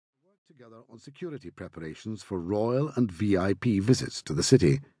together on security preparations for royal and VIP visits to the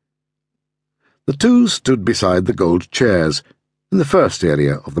city. The two stood beside the gold chairs in the first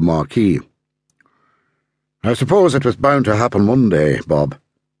area of the marquee. "I suppose it was bound to happen one day, Bob,"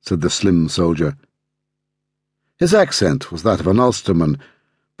 said the slim soldier. His accent was that of an Ulsterman,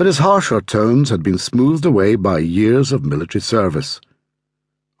 but his harsher tones had been smoothed away by years of military service.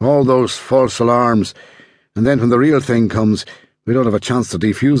 "All those false alarms, and then when the real thing comes, we don't have a chance to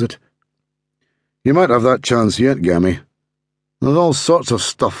defuse it." "You might have that chance yet, Gammy. There's all sorts of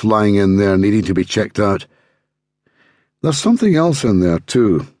stuff lying in there needing to be checked out. There's something else in there,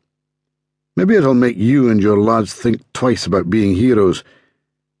 too. Maybe it'll make you and your lads think twice about being heroes.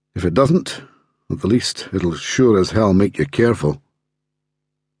 If it doesn't, at the least it'll sure as hell make you careful."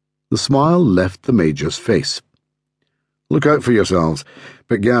 The smile left the Major's face. "Look out for yourselves,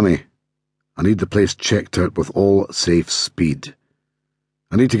 but Gammy, I need the place checked out with all safe speed.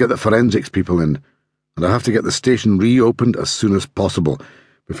 I need to get the forensics people in, and I have to get the station reopened as soon as possible,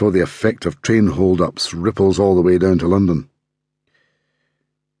 before the effect of train hold-ups ripples all the way down to London."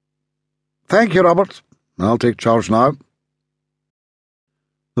 "Thank you, Robert. I'll take charge now."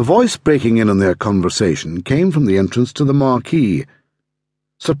 The voice breaking in on their conversation came from the entrance to the marquee.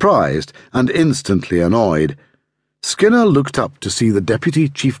 Surprised and instantly annoyed, Skinner looked up to see the Deputy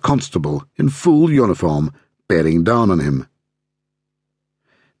Chief Constable in full uniform bearing down on him.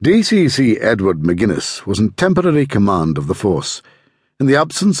 DCC Edward McGuinness was in temporary command of the force, in the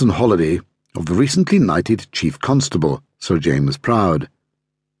absence and holiday of the recently knighted Chief Constable, Sir James Proud.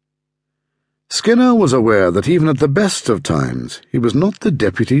 Skinner was aware that even at the best of times he was not the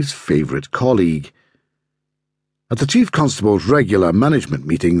Deputy's favourite colleague. At the Chief Constable's regular management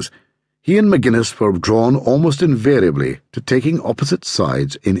meetings, he and McGuinness were drawn almost invariably to taking opposite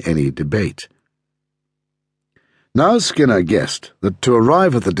sides in any debate. Now Skinner guessed that to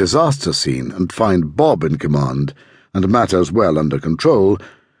arrive at the disaster scene and find Bob in command, and matters well under control,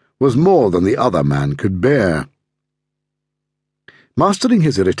 was more than the other man could bear. Mastering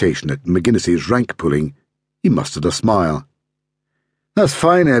his irritation at McGuinness's rank-pulling, he mustered a smile. "That's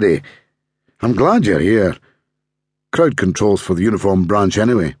fine, Eddie. I'm glad you're here. Crowd control's for the uniform branch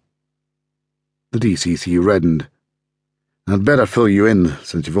anyway." The DCC reddened. "I'd better fill you in,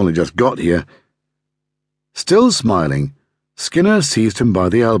 since you've only just got here." Still smiling, Skinner seized him by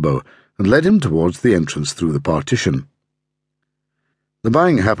the elbow and led him towards the entrance through the partition. "The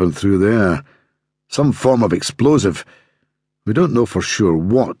bang happened through there. Some form of explosive. We don't know for sure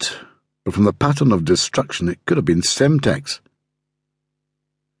what, but from the pattern of destruction it could have been Semtex."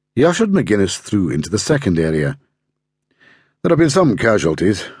 He ushered McGuinness through into the second area. "There have been some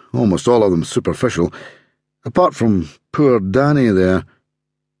casualties, almost all of them superficial, apart from poor Danny there."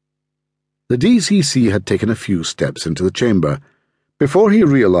 The DCC had taken a few steps into the chamber before he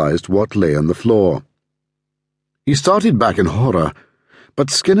realised what lay on the floor. He started back in horror, but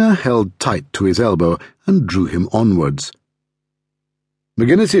Skinner held tight to his elbow and drew him onwards.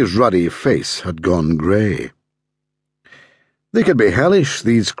 McGuinness's ruddy face had gone grey. "They can be hellish,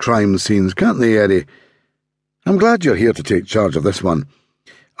 these crime scenes, can't they, Eddie? I'm glad you're here to take charge of this one.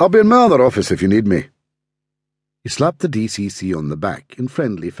 I'll be in my other office if you need me." He slapped the DCC on the back in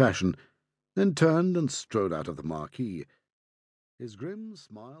friendly fashion, then turned and strode out of the marquee, his grim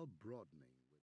smile broadening.